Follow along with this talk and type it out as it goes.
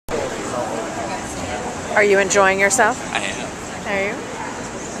Are you enjoying yourself? I am. Are you?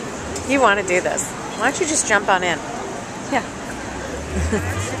 You want to do this. Why don't you just jump on in? Yeah.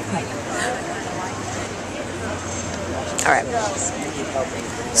 All right.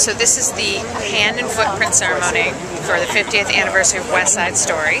 So this is the hand and footprint ceremony for the 50th anniversary of West Side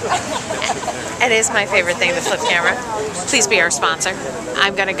Story. It is my favorite thing, the flip camera. Please be our sponsor.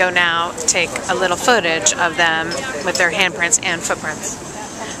 I'm going to go now take a little footage of them with their handprints and footprints.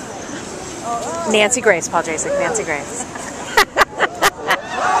 Nancy Grace, Paul Jasek, Nancy Grace.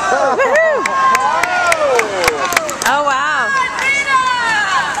 Oh, wow.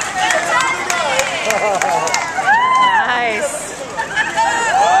 Nice.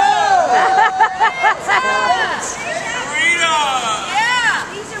 Rita!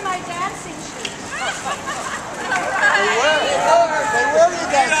 Yeah! These are my dancing shoes. They were your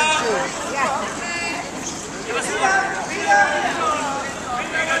dancing shoes. Yeah.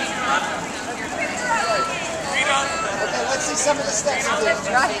 Okay, let's see some of the steps you did.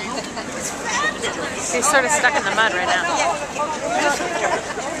 He's sort of stuck in the mud right now.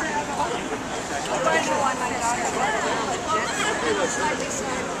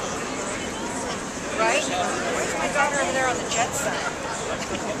 Right? Where's my daughter over there on the jet side?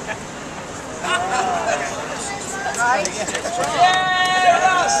 Right? Yeah,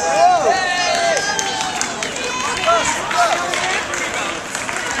 Russ!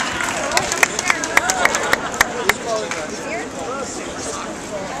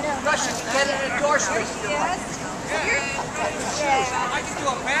 Russ, you can get an endorsement. Yes. I can do a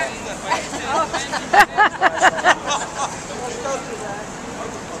patent lift.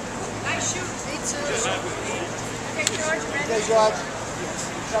 Nice shoot. Me too. Okay, George, ready? Okay, George.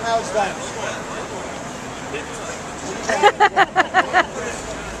 Somehow it's done.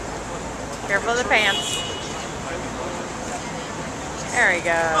 Careful of the pants. There he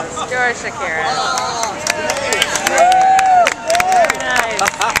goes. George Chakiris. Very nice.